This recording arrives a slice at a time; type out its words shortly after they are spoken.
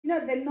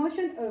know, the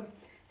notion of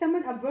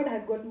someone abroad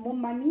has got more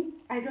money.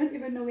 I don't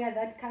even know where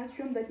that comes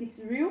from, that it's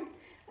real.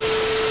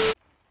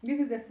 This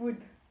is the food.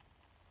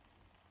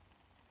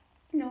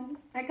 No,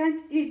 I can't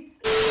eat.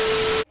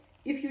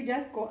 If you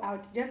just go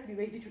out, just be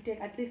ready to take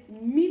at least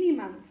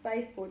minimum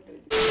 5 photos.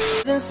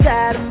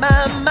 Inside of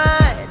my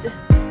mind,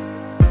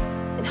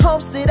 in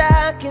hopes that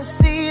I can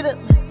see them.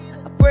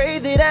 I pray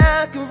that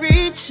I can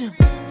reach them.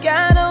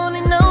 God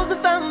only knows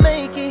if I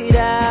make it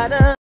out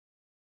of.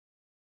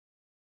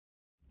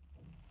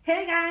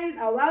 Hey guys,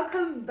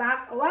 welcome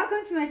back.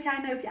 Welcome to my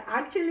channel. If you're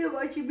actually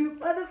watching me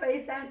for the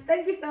first time,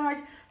 thank you so much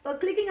for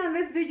clicking on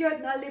this video.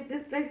 Now leave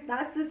this place,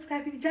 not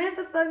subscribing, join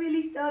the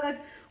family so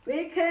that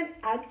we can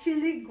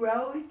actually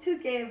grow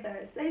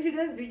together. So in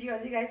today's video,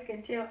 as you guys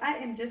can tell, I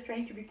am just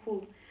trying to be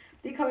cool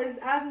because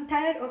I'm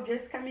tired of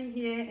just coming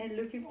here and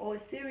looking all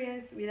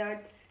serious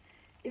without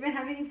even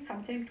having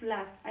some time to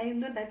laugh. I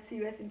am not that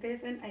serious in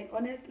person. I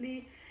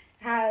honestly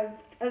have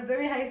a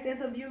very high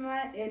sense of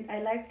humor, and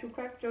I like to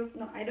crack jokes.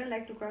 No, I don't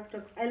like to crack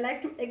jokes. I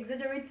like to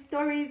exaggerate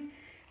stories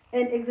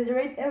and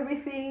exaggerate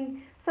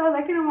everything. So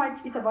like, you know what,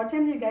 it's about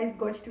time you guys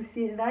got to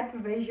see that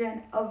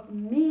version of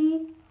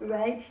me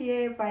right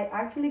here by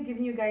actually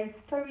giving you guys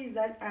stories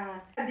that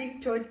are being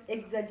told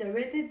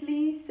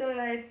exaggeratedly, so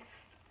that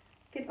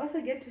you can also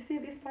get to see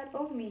this part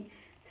of me.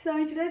 So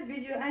in today's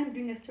video, I'm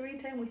doing a story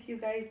time with you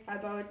guys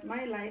about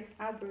my life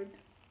abroad.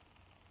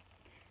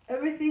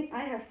 Everything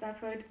I have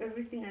suffered,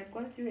 everything I've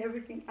gone through,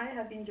 everything I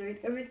have enjoyed,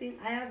 everything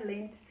I have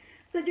learned,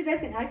 so that you guys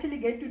can actually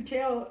get to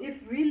tell if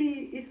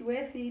really it's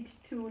worth it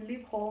to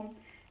leave home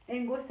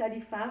and go study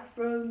far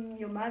from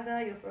your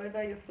mother, your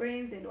father, your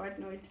friends and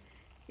whatnot.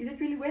 Is it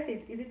really worth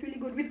it? Is it really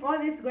good? With all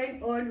this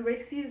going on,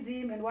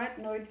 racism and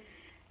whatnot,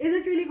 is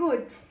it really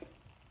good?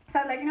 So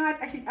I was like, you know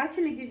what, I should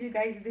actually give you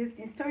guys this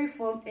in story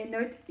form and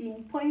not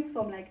in points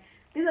form, like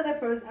these are the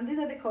pros and these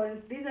are the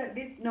cons, these are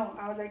this. No,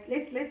 I was like,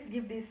 let's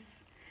give this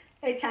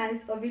a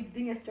chance of it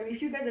being a story.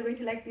 If you guys are going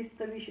to like this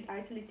story, you should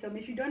actually tell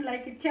me. If you don't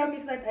like it, tell me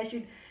so that I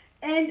should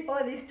end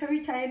all this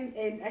story time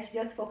and I should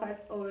just focus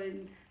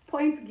on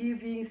point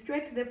giving,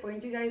 straight to the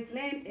point. You guys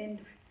learn and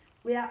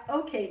we are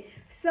okay.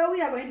 So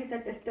we are going to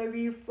start the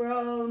story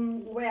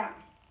from where?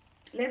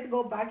 Let's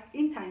go back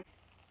in time.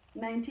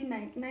 19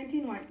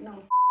 what?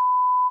 No.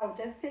 I'll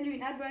just tell you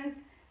in advance,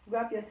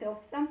 grab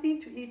yourself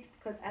something to eat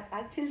because I've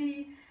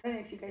actually, I don't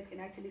know if you guys can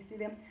actually see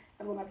them.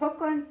 I've got my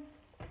popcorns,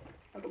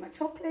 I've got my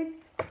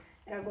chocolates,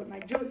 and I've got my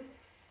juice,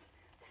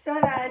 so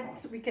that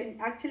we can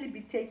actually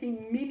be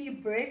taking mini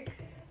breaks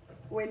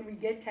when we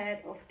get tired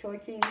of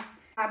talking.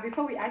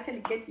 Before we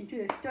actually get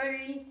into the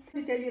story,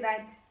 to tell you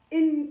that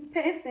in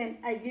person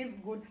I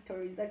give good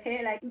stories,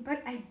 okay, like,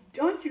 but I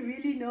don't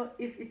really know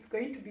if it's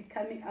going to be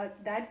coming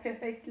out that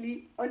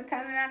perfectly on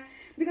camera,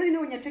 because you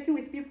know when you're talking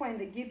with people and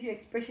they give you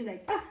expressions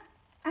like, ah,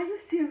 are you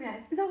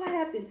serious? Is that what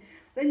happened?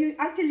 Then you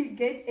actually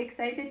get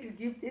excited to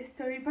give this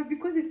story, but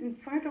because it's in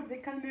front of the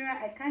camera,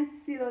 I can't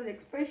see those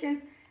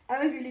expressions.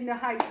 I don't really know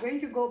how it's going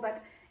to go.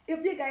 But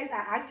if you guys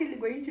are actually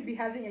going to be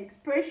having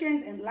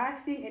expressions and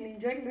laughing and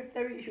enjoying the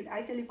story, you should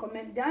actually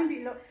comment down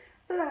below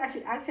so that I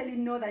should actually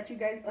know that you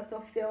guys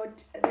also felt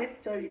this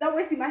story. Not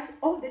wasting much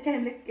of the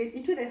time, let's get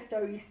into the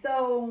story.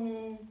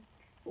 So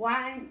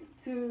 1,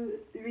 2,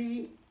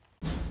 3.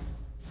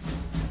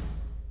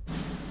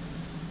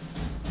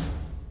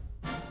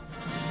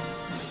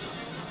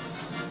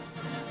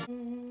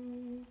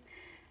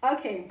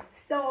 Okay,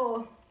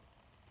 so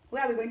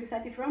where are we going to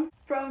start it from?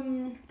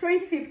 From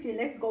 2015,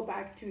 let's go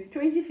back to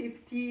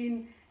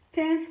 2015,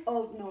 10th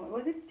of, no,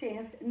 was it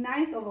 10th?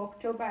 9th of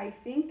October, I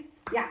think.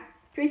 Yeah,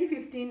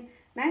 2015,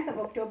 9th of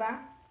October,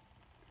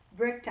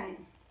 break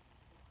time.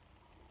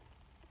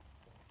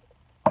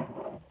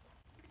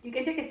 You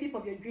can take a sip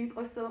of your drink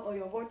also, or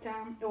your water,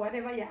 or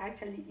whatever you're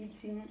actually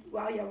eating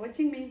while you're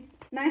watching me.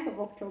 9th of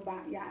October,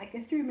 yeah, I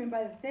can still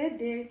remember the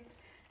date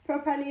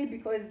properly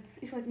because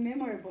it was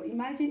memorable.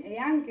 Imagine a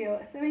young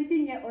girl, a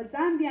 17-year-old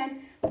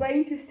Zambian,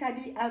 going to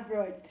study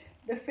abroad,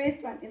 the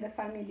first one in the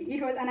family. It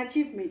was an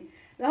achievement.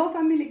 The whole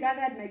family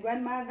gathered, my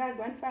grandmother,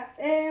 grandfather,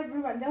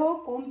 everyone, the whole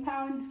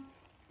compound.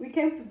 We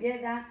came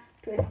together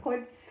to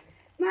escort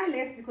my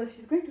Les because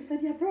she's going to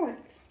study abroad.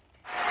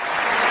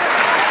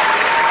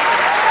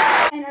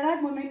 And at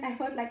that moment, I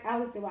felt like I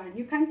was the one.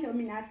 You can't tell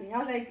me nothing. I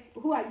was like,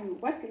 who are you?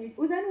 What can you?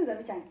 Uzanu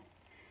Uzabichan.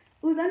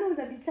 Uzanu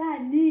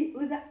Uzabichani.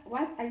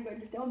 What are you going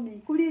to tell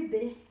me? Could it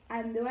be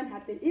I'm the one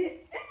happened?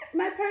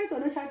 My parents were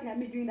not shouting at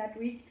me during that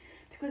week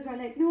because they were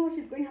like, no,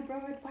 she's going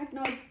abroad, what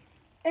not?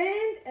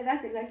 And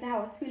that's exactly how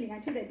I was feeling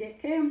until the day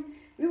came.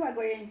 We were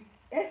going,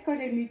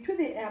 escorted me to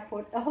the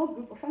airport, a whole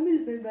group of family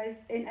members,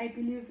 and I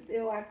believe they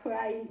were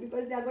crying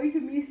because they are going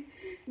to miss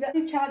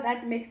the child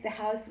that makes the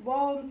house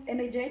warm,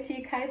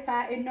 energetic,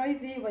 hyper, and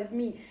noisy was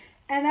me.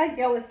 And that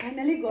girl was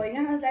finally going,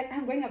 and I was like,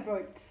 I'm going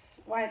abroad.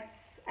 What?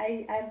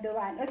 I'm the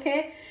one,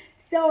 okay?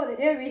 So the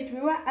day reached,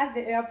 we were at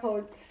the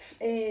airport,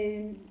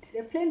 and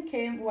the plane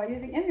came. We were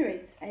using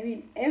Emirates. I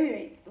mean,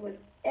 Emirates. It was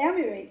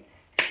Emirates.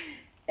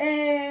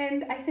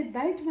 And I said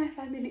bye to my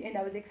family, and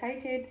I was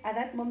excited at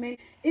that moment,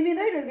 even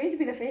though it was going to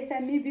be the first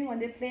time me being on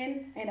the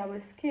plane, and I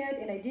was scared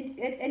and I didn't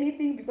eat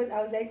anything because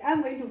I was like,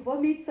 I'm going to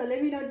vomit, so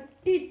let me not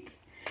eat.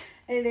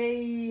 And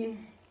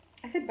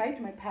I said bye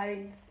to my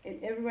parents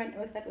and everyone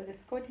else that was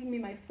escorting me,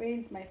 my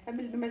friends, my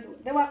family members.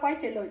 There were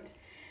quite a lot.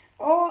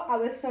 All I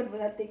was told was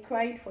that they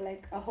cried for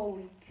like a whole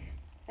week.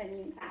 I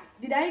mean,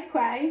 did I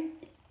cry?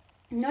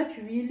 Not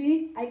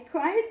really. I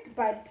cried,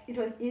 but it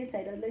was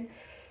inside. I was like,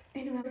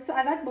 anyway. So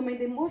at that moment,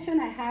 the emotion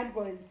I had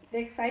was the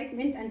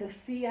excitement and the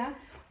fear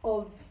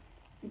of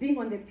being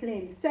on the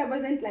plane. So I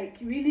wasn't like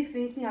really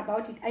thinking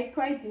about it. I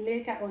cried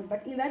later on,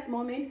 but in that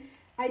moment,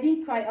 I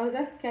didn't cry. I was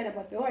just scared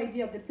about the whole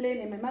idea of the plane.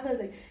 And my mother was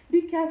like,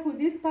 "Be careful,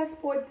 this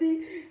passport.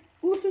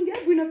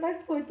 Usungebwino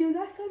passport. You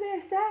that's so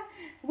there,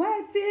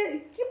 what?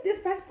 Keep this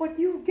passport.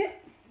 You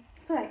get."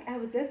 So like I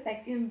was just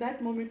like in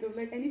that moment of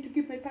like I need to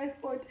keep my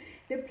passport.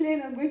 The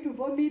plane, I'm going to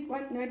vomit,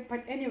 whatnot.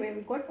 But anyway,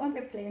 we got on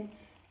the plane.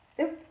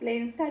 The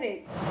plane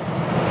started.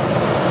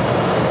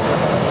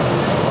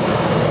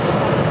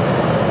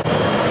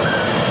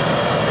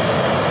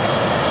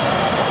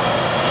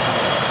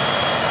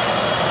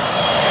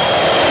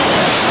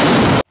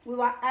 We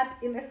were up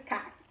in the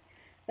sky.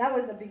 That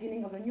was the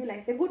beginning of a new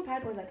life. The good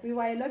part was that we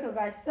were a lot of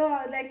us. So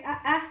like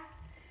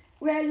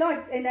we're a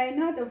lot, and I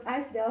know of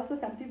us there are also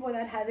some people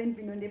that haven't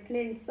been on the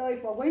plane. So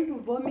if we're going to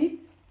vomit,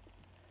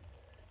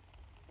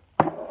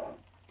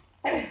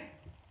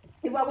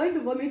 we're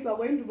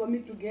going to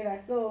vomit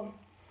together. So,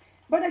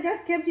 but I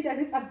just kept it as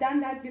if I've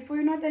done that before,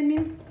 you know what I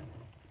mean?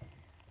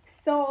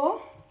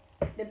 So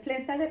the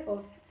plane started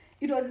off.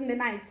 It was in the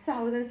night, so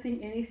I wasn't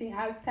seeing anything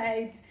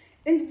outside,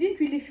 and didn't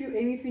really feel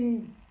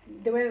anything.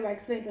 The way they were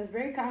explained, it was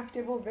very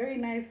comfortable, very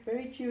nice,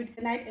 very chilled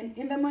at night. And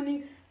in the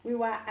morning, we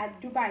were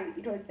at Dubai.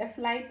 It was a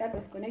flight that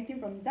was connecting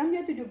from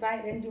Zambia to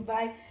Dubai, then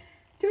Dubai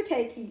to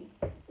Turkey.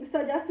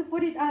 So just to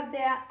put it out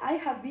there, I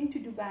have been to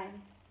Dubai,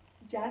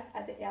 just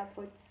at the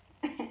airports.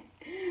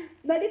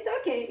 But it's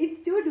okay.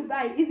 It's still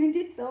Dubai, isn't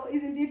it? So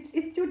isn't it?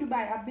 It's still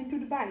Dubai. I've been to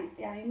Dubai.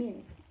 Yeah, I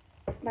mean,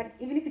 but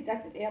even if it's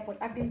just at the airport,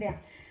 I've been there.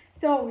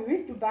 So we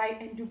reached Dubai,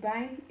 and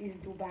Dubai is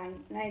Dubai.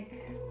 Like,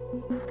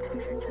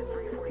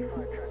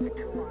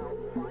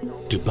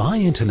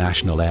 Dubai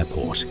International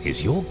Airport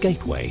is your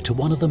gateway to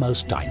one of the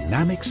most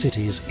dynamic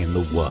cities in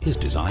the world. It is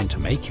designed to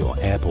make your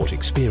airport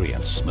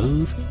experience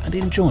smooth and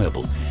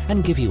enjoyable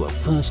and give you a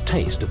first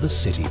taste of the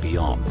city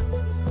beyond.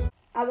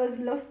 I was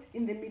lost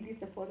in the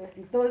midst of all those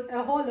things. There was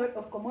a whole lot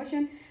of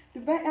commotion.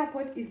 Dubai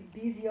airport is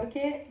busy,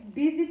 okay?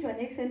 Busy to an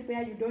extent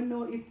where you don't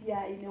know if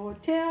you're in a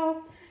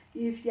hotel,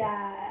 if you're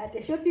at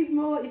a shopping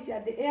mall, if you're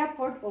at the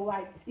airport or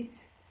what. It's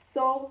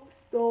so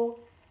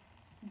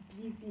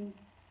busy.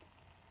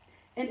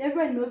 And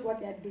everyone knows what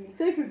they're doing.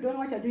 So if you don't know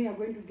what you're doing, you're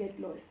going to get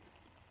lost.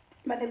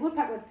 But the good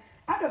part was,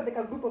 out of like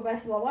a group of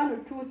us, there were 1 or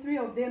 2, 3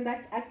 of them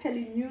that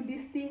actually knew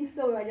these things.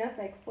 So we were just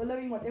like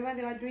following whatever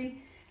they were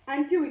doing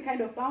until we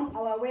kind of found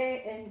our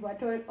way, and were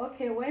told,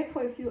 okay, wait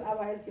for a few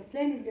hours, your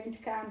plane is going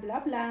to come, blah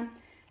blah.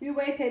 We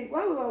waited.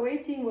 While we were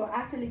waiting, we were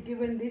actually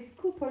given this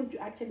coupon to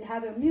actually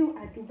have a meal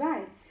at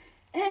Dubai,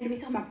 and we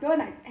saw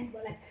McDonald's, and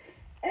we're like,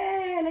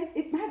 hey, let's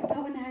eat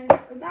McDonald's.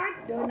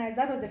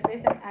 That was the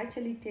first time I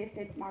actually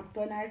tasted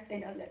McDonald's,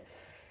 and I was like,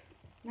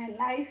 my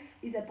life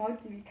is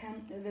about to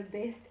become the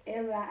best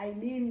ever. I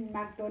mean,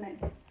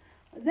 McDonald's.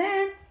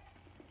 Then,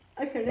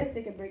 okay, let's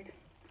take a break.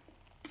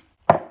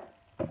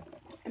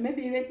 And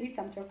maybe even eat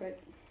some chocolate.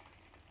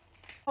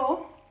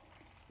 So,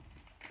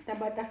 the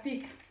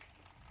Batafik.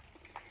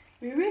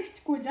 We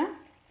reached Kuja.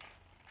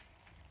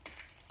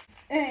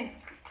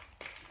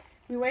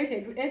 We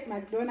waited, we ate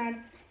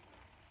McDonald's.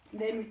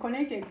 Then we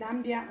connected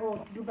Zambia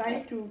or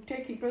Dubai to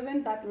Turkey. It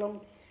wasn't that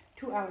long,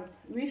 2 hours.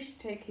 We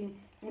reached Turkey.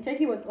 And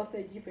Turkey was also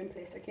a different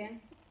place, okay?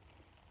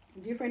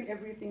 Different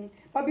everything.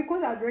 But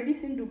because I'd already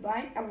seen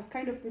Dubai, I was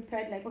kind of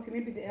prepared, like, okay,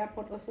 maybe the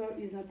airport also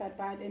is not that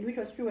bad. And which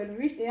was true. When we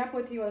reached the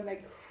airport, he was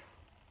like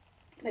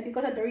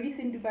because I'd already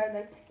seen Dubai,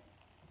 like,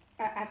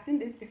 I've seen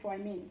this before. I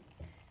mean,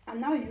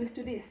 I'm now used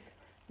to this.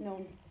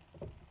 No,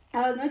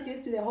 I was not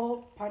used to the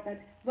whole part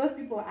that those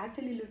people are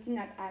actually looking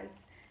at us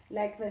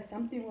like there's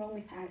something wrong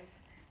with us.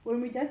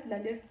 When we just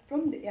landed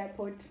from the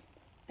airport,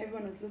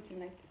 everyone was looking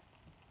like,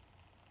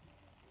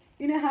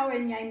 you know how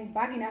when you're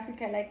back in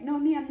Africa, like, no,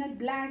 me, I'm not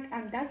black,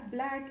 I'm dark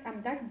black,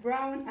 I'm dark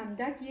brown, I'm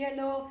dark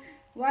yellow,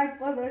 what,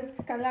 all those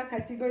color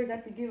categories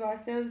that we give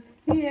ourselves.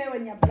 Here,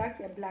 when you're black,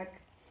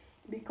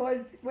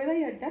 because whether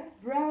you're dark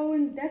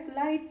brown, dark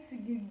light,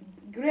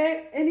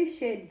 gray, any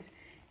shade,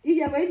 if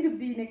you're going to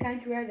be in a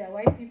country where there are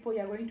white people,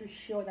 you're going to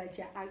show that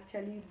you're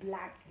actually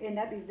black. And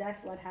that is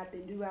just what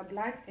happened. We were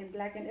black, and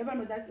everyone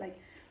was just like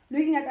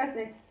looking at us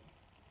like,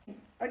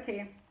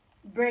 okay,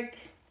 break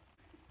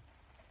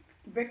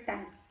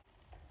time.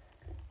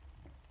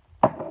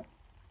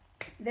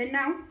 Then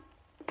now,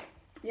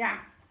 yeah,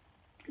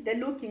 they're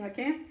looking,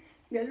 okay?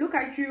 They look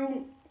at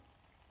you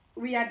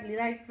weirdly,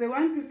 like they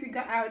want to figure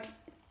out,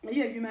 are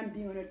you a human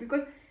being or not?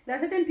 Because there are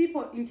certain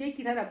people in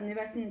Turkey that have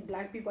never seen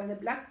black people, and the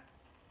black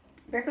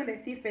person they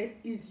see first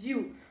is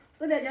you.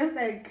 So they're just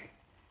like,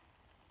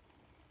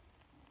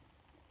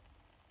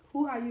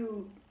 Who are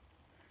you?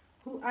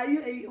 Who are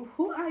you?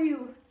 Who are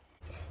you?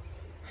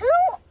 Who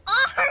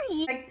are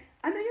you? Like,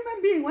 I'm a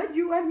human being. What do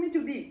you want me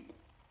to be?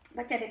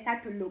 But yeah, they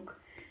start to look.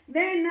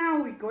 Then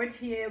now we got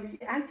here. We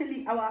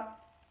actually, our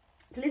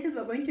places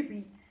were going to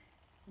be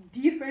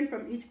different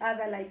from each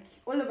other. Like,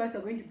 all of us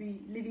are going to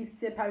be living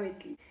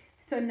separately.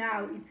 So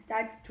now it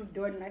starts to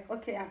dawn, like,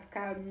 okay, I've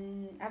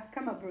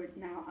come abroad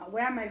now.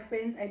 Where are my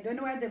friends? I don't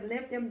know where they've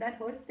left them. That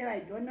hostel, I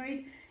don't know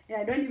it.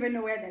 And I don't even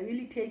know where they're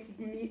really taking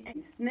me.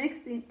 And next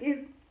thing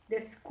is the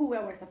school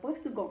where we're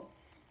supposed to go.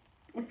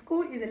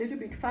 School is a little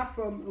bit far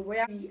from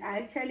where we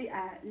actually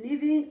are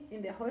living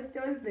in the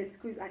hostels. The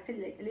school is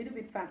actually like a little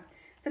bit far.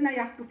 So now you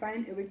have to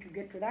find a way to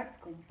get to that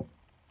school.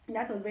 And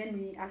that was when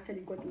we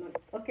actually got lost.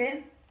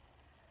 Okay.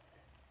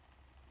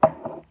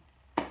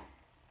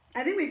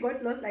 I think we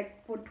got lost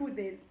like for 2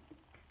 days.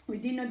 We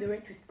didn't know the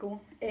way to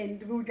school,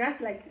 and we would just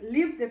like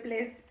leave the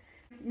place,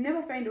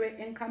 never find a way,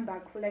 and come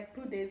back for like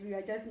 2 days. We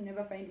were just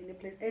never finding the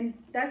place, and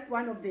that's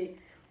one of the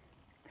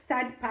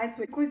sad parts,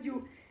 because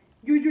you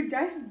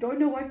just don't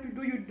know what to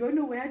do. You don't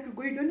know where to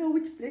go. You don't know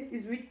which place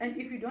is which, and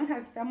if you don't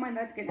have someone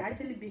that can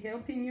actually be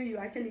helping you, you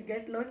actually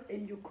get lost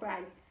and you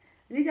cry.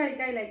 Literally,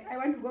 guy, like, I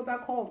want to go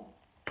back home.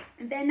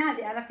 And then now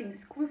the other thing,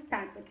 school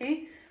starts.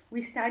 Okay,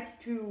 we start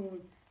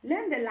to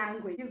learn the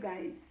language. You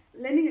guys,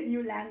 learning a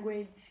new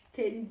language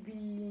can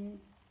be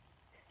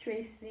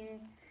stressing.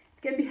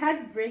 It can be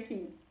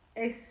heartbreaking,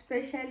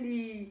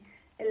 especially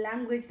a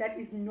language that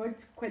is not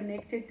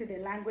connected to the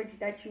language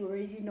that you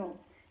already know.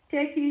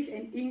 Turkish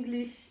and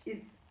English is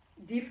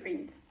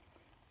different.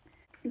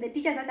 The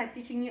teachers that are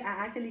teaching you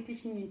are actually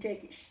teaching you in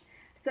Turkish.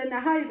 So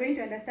now how are you going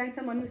to understand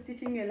someone who's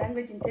teaching you a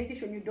language in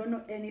Turkish when you don't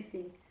know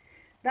anything?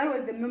 That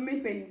was the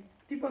moment when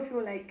people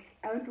feel like,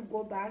 I want to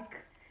go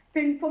back.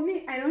 And for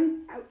me,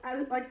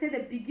 I'd say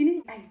the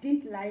beginning, I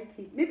didn't like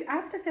it. Maybe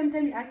after some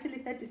time, you actually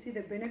start to see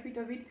the benefit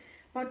of it.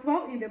 But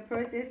while in the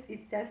process,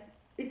 it's just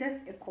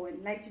a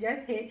con. Like, you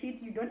just hate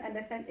it. You don't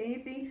understand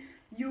anything.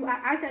 You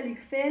are actually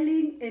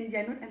failing and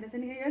you're not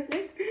understanding it. You're just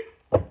like,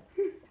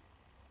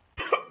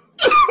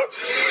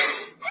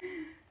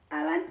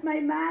 I want my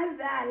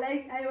mother.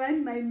 Like, I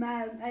want my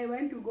mom. I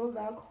want to go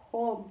back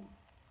home.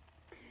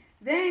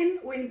 Then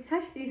when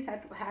such things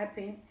start to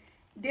happen,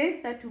 days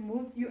start to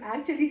move, you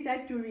actually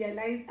start to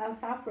realize I'm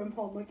far from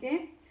home.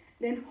 Okay,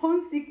 then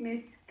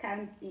homesickness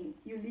comes in.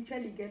 You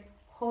literally get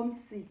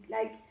homesick.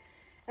 Like,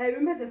 I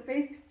remember the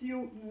first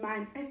few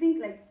months, I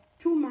think like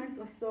 2 months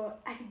or so,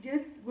 I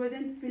just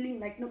wasn't feeling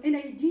like, no, and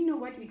I didn't know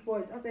what it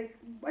was. I was like,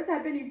 what's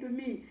happening to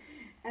me?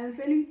 I'm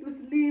failing to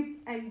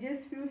sleep. I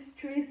just feel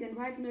stressed and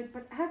whatnot.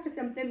 But after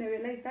some time, I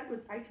realized that was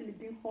actually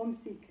being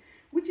homesick,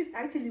 which is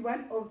actually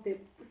one of the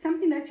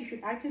something that you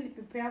should actually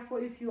prepare for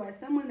if you are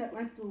someone that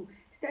wants to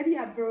study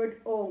abroad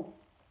or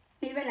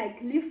even like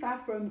live far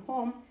from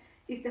home.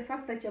 Is the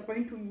fact that you're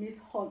going to miss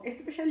home,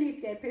 especially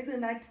if you're a person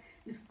that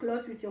is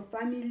close with your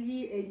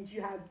family and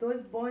you have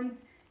those bonds.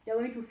 You're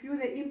going to feel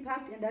the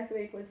impact, and that's the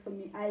way it was for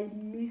me. I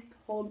missed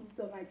home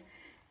so much.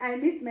 I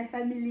missed my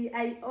family.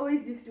 I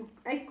always used to.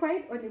 I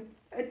cried on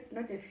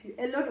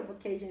a lot of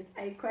occasions.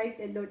 I cried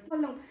a lot. How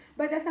long?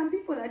 But there's some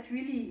people that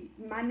really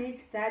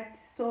managed that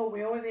so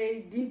well.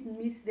 They didn't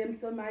miss them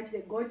so much.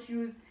 They got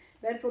used.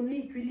 But for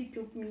me, it really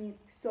took me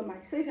so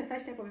much. So if you're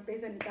such type of a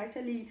person, it's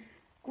actually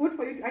good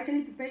for you to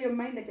actually prepare your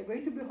mind that you're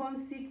going to be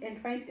homesick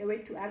and find a way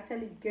to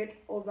actually get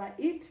over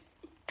it.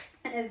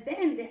 And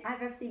then the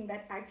other thing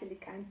that actually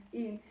comes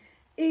in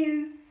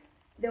is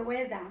the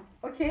weather.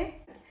 Okay,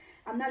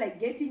 I'm not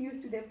like getting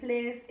used to the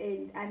place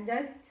and I'm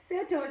just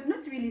settled,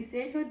 not really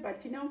settled,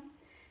 but you know,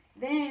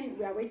 then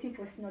we are waiting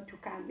for snow to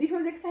come. It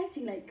was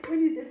exciting, like,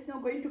 when is the snow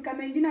going to come?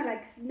 And you know,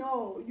 like,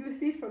 snow, you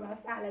see it from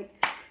afar,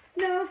 like,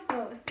 snow,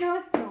 snow,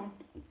 snow, snow.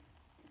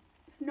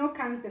 Snow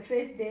comes the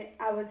first day.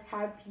 I was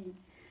happy.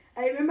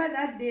 I remember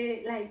that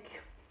day, like,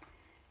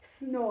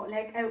 snow,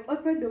 like, I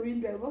opened the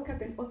window, I woke up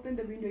and opened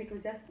the window, it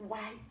was just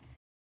white.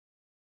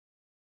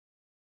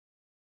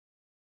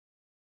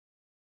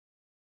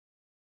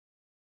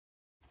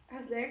 I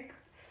was like,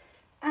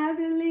 I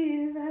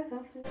believe I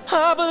can fly.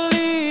 I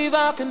believe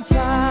I can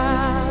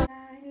fly.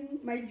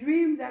 My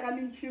dreams are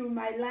coming true.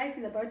 My life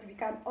is about to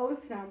become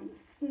awesome.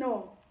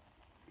 Snow.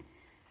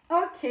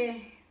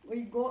 Okay,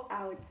 we go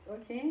out,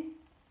 okay?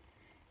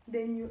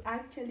 Then you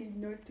actually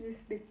notice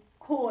the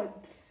cold.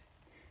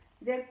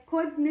 The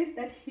coldness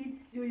that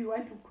hits you, you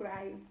want to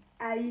cry.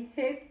 I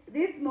hate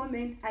this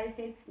moment. I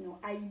hate snow.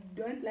 I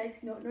don't like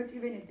snow, not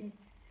even a bit.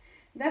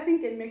 Nothing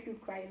can make you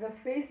cry. The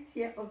first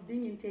year of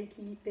being in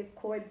Turkey, the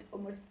cold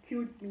almost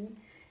killed me.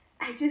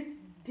 I just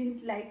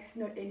didn't like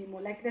snow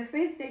anymore. Like, the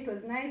first day it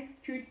was nice,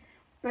 cute,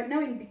 but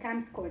now it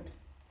becomes cold.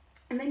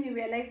 And then you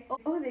realize, oh,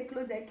 all the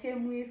clothes I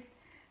came with,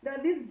 there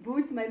are these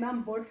boots my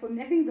mom bought for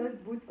me. I think those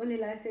boots only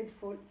lasted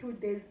for 2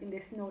 days in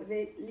the snow.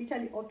 They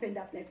literally opened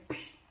up like,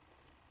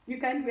 you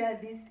can't wear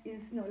this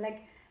in snow.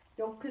 Like,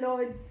 your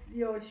clothes,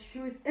 your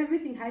shoes,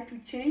 everything had to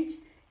change,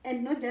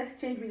 and not just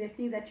change with the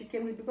things that you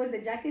came with, because the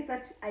jackets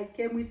that I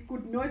came with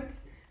could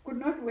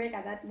not work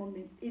at that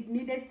moment. It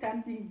needed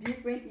something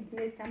different. It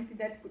needed something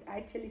that could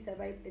actually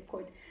survive the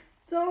cold.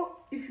 So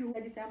if you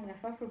at this time when you're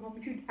far from home,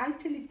 you should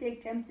actually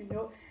take time to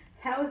know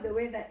how the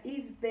weather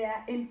is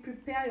there and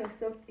prepare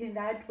yourself in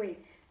that way.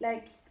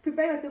 Like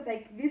prepare yourself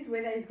like this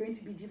weather is going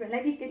to be different.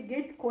 Like it can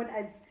get caught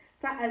as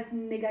far as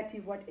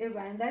negative whatever,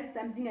 and that's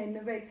something I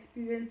never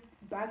experienced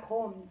back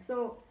home.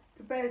 So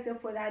prepare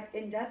yourself for that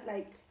and just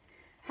like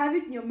have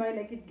it in your mind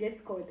like it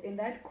gets cold, and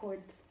that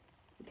cold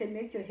can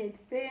make your head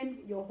pain,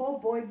 your whole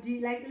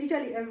body, like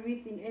literally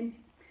everything, and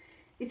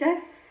it's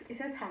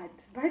just hard.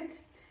 But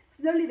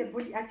slowly the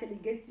body actually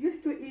gets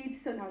used to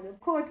it. So now the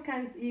cold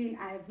comes in,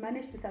 I've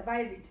managed to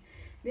survive it.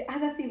 The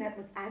other thing that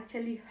was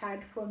actually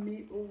hard for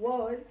me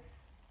was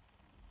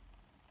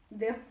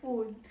the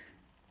food.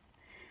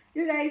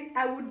 You guys,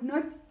 I would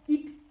not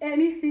eat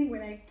anything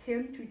when I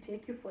came to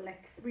Turkey for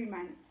like 3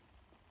 months.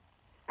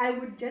 I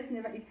would just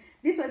never eat.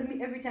 This was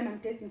me every time I'm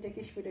tasting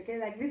Turkish food, okay?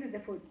 Like this is the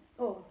food.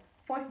 Oh,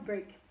 fourth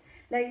break.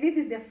 Like this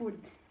is the food.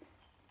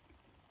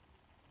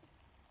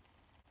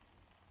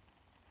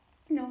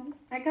 No,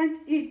 I can't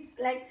eat.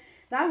 Like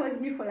that was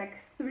me for like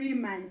 3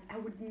 months. I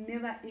would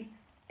never eat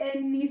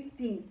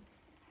anything.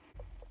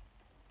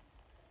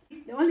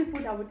 The only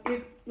food I would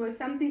eat was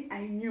something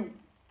I knew.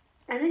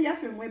 And then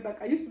just from way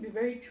back, I used to be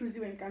very choosy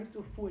when it comes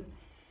to food.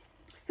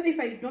 So if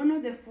I don't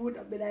know the food,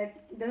 I'll be like,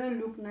 it doesn't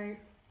look nice,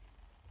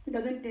 it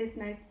doesn't taste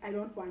nice, I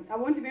don't want. I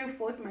won't even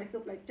force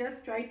myself, like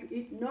just try to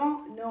eat.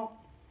 No, no.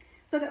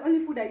 So the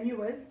only food I knew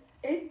was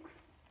eggs,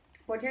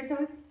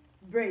 potatoes,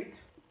 bread.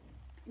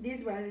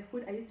 These were the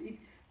food I used to eat.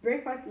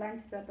 Breakfast,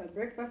 lunch, supper,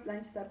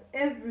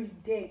 every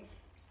day.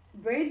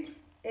 Bread,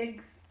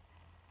 eggs,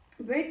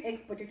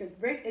 potatoes,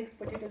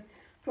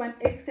 to an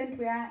extent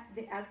where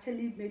they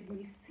actually made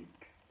me sick.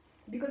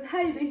 Because how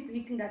are you going to be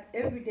eating that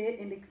every day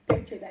and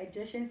expect your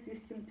digestion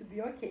system to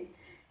be okay?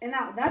 And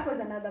now that was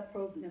another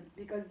problem,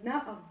 because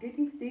now I was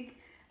getting sick,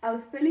 I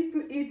was failing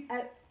to eat.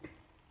 I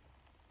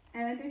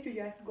wanted to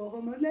just go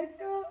home. I was like,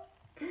 no,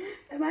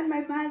 I want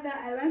my mother,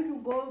 I want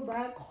to go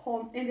back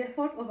home. And the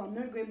thought of I'm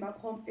not going back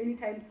home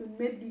anytime soon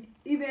made it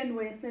even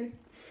worse. Like,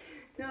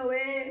 no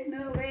way,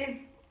 no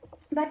way.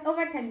 But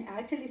over time, I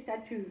actually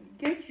start to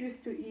get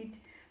used to it,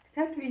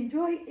 start to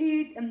enjoy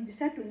it, and you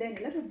start to learn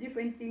a lot of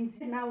different things.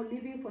 Now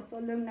living for so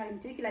long now in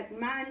Turkey, like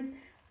months,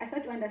 I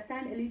start to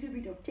understand a little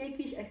bit of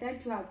Turkish. I start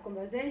to have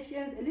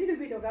conversations, a little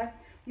bit of that.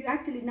 You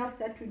actually now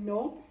start to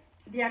know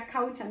their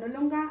culture, no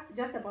longer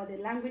just about the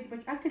language, but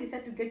you actually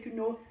start to get to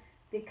know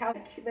the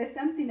culture. There's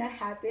something that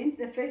happened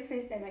the first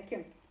time I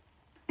came.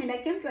 And I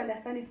came to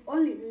understand it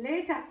only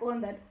later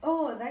on that,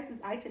 oh, that is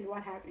actually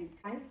what happened.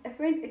 A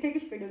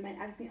Turkish friend of mine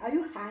asked me, are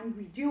you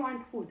hungry? Do you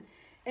want food?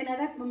 And at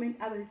that moment,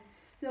 I was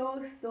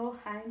so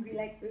hungry,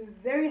 like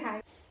very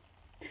hungry.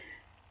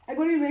 I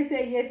couldn't even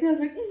say yes. And I was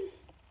like,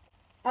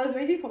 I was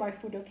waiting for my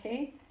food,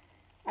 okay?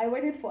 I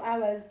waited for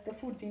hours, the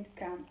food didn't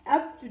come.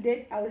 Up to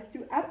date,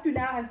 up to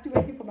now, I'm still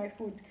waiting for my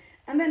food.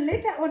 And then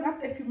later on,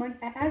 after a few months,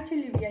 I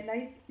actually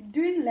realized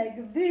doing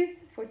like this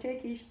for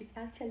Turkish is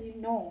actually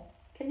no.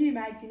 Can you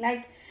imagine?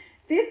 Like,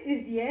 this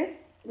is yes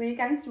when it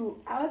comes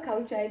to our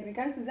culture and when it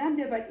comes to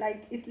Zambia, but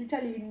like it's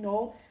literally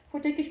no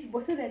for Turkish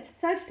people. So that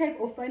such type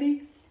of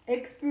funny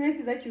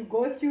experiences that you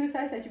go through,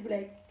 such that you be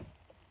like,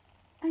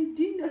 I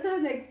didn't know. So I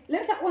was like,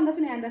 later on, that's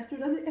when I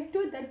understood. I was like, I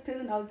told that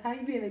person I was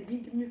hungry and they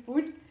didn't give me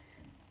food.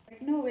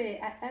 Like, no way.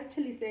 I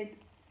actually said,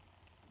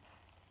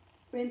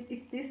 when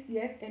it's this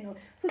yes and no.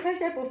 So such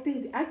type of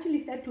things, you actually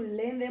start to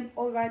learn them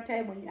over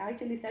time when you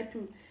actually start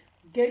to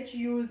get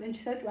used and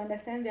start to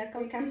understand their culture.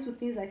 When it comes to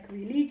things like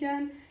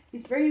religion,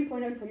 it's very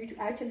important for you to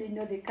actually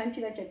know the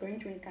country that you're going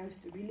to when it comes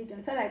to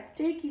religion. So like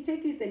Turkey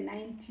is a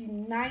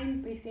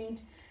 99%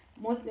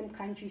 Muslim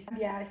country.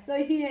 Yeah,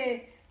 so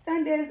here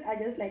Sundays are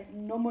just like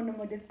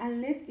normal days,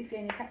 unless if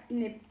you're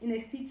in a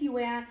city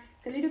where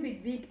it's a little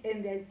bit big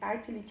and there's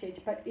actually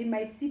church. But in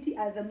my city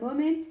at the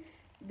moment,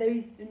 there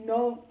is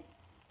no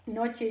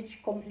church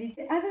complete.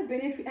 The other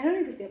benefit, I don't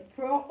know if it's a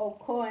pro or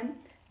con,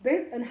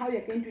 based on how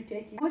you're going to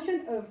take it. The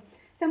notion of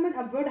someone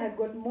abroad has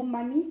got more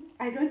money,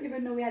 I don't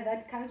even know where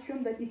that comes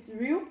from, that it's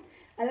real.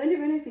 I don't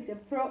even know if it's a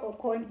pro or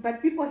con,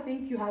 but people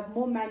think you have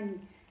more money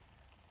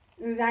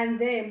than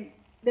them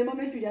the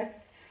moment you just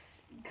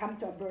come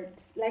to abroad.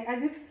 Like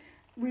as if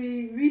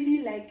we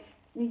really like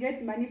we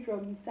get money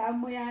from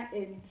somewhere,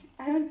 and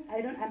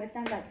I don't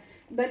understand that.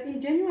 But in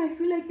general, I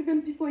feel like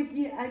even people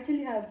here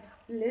actually have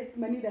less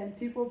money than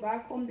people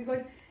back home,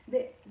 because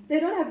they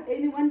don't have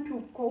anyone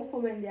to call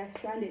for when they are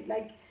stranded.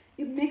 Like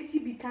it makes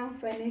you become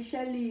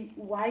financially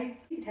wise.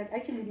 It has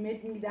actually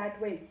made me that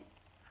way.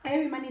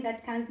 Every money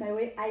that comes my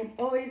way, I'm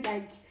always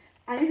like,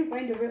 I need to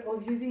find a way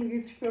of using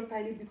this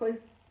properly, because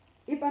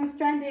if I'm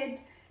stranded,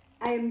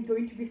 I am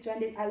going to be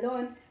stranded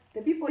alone.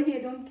 The people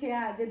here don't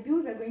care. The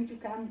bills are going to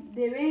come.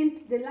 The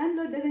rent, the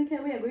landlord doesn't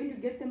care where you're going to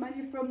get the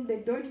money from. They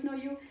don't know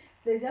you.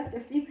 There's just a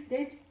fixed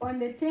date on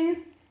the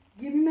 10th.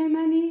 Give me my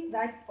money.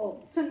 That's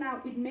all. So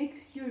now it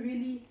makes you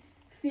really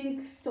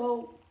think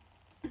so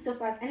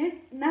fast. And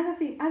another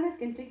thing, others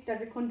can take it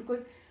as a con,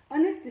 because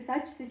honestly,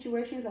 such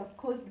situations have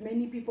caused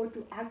many people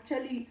to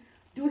actually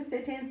do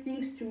certain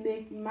things to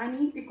make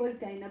money because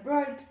they're in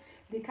abroad.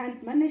 they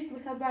can't manage to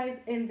survive.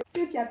 And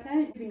so if you're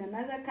planning in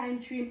another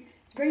country,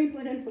 it's very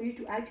important for you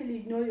to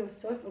actually know your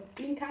source of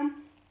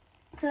income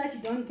so that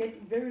you don't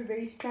get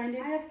very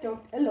stranded. I have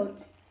talked a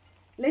lot.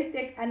 Let's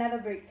take another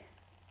break.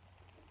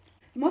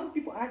 Most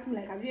people ask me,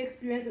 like, have you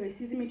experienced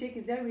racism in Turkey?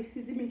 Is there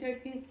racism in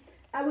Turkey?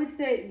 I would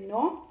say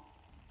no.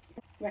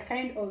 We're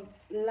kind of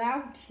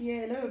loved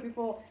here. A lot of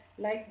people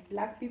like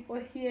black people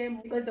here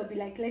because they'll be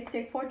like, let's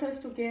take photos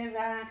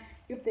together.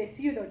 If they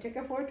see you, they'll take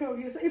a photo of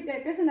you. So if they're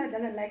a person that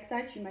doesn't like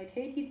such, you might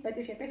hate it. But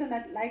if you're a person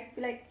that likes,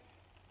 be like,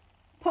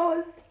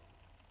 pose.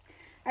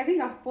 I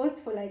think I've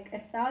posted for like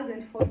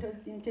 1,000 photos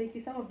in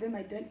Turkey. Some of them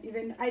I don't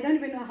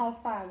even know how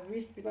far I've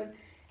reached, because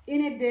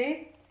in a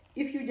day,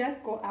 if you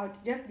just go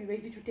out, just be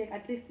ready to take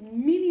at least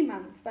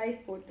minimum 5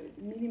 photos.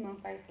 Minimum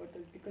 5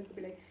 photos, because they'll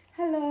be like,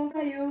 hello,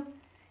 how are you?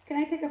 Can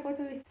I take a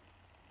photo with you?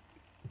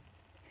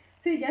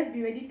 So you just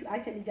be ready to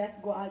actually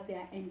just go out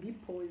there and be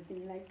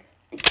posing, like,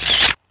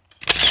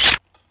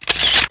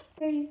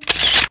 hey,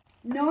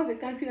 know the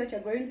country that you're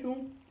going to,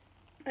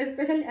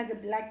 especially as a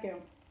black girl.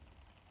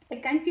 A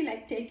country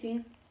like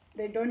Turkey,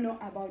 they don't know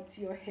about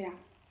your hair.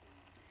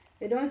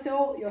 They don't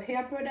sell your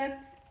hair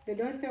products. They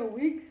don't sell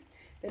wigs.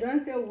 They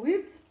don't sell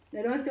wigs.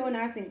 They don't sell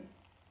nothing.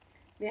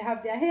 They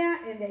have their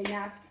hair and they're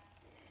enough.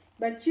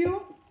 But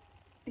you,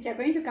 if you're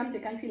going to come to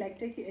a country like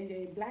Turkey and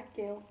you're a black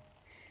girl,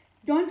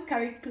 don't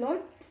carry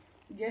clothes,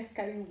 just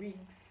carry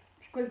wigs,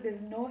 because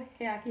there's no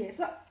hair here.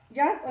 So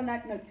just on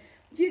that note,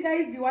 if you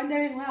guys be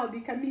wondering why I'll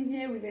be coming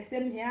here with the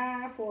same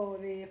hair for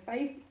the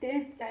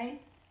 5th-10th time,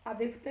 I've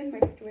explained my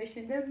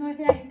situation. There's no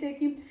hair in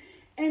Turkey,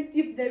 and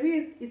if there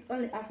is, it's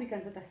only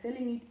Africans that are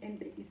selling it,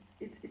 and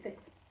it's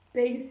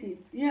expensive.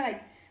 You know,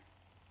 like,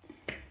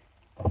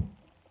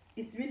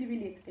 it's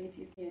really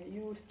expensive. Yeah,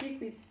 you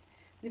stick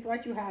with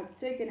what you have,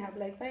 so you can have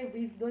like 5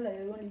 weeks. Those are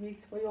the only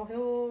weeks for your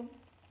whole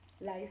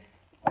life.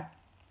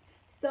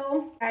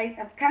 So guys,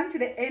 I've come to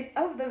the end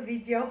of the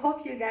video.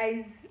 Hope you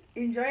guys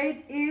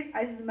enjoyed it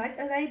as much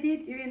as I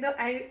did, even though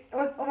I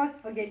was almost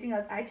forgetting. I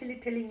was actually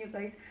telling you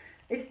guys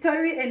a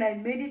story and I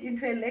made it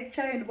into a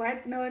lecture and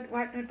whatnot,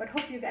 but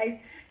hope you guys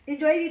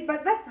enjoyed it.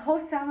 But that's the whole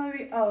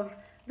summary of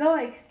the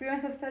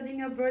experience of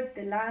studying abroad: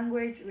 the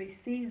language,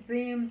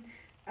 racism,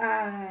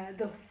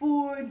 the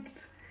food,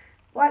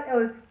 what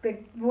else, the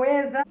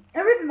weather,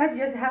 everything that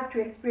you just have to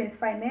experience,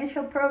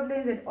 financial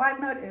problems and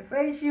whatnot, and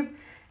friendship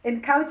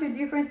and culture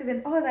differences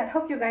and all that.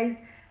 Hope you guys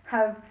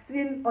have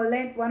seen or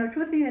learned 1 or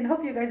 2 things, and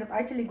hope you guys have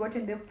actually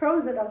gotten the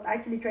pros that I was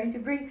actually trying to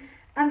bring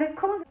and the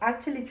cons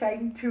actually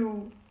trying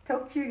to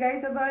talk to you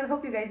guys about.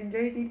 Hope you guys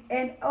enjoyed it.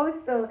 And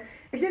also,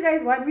 if you guys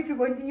want me to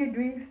continue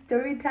doing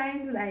story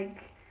times, like,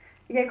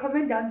 you can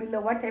comment down below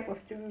what type of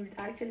story you would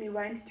actually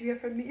want to hear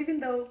from me, even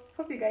though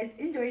hope you guys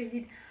enjoyed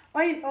it.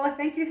 All in all,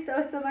 thank you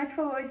so much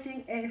for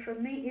watching, and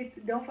from me it's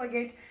don't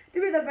forget to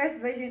be the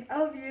best version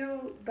of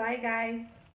you. Bye guys.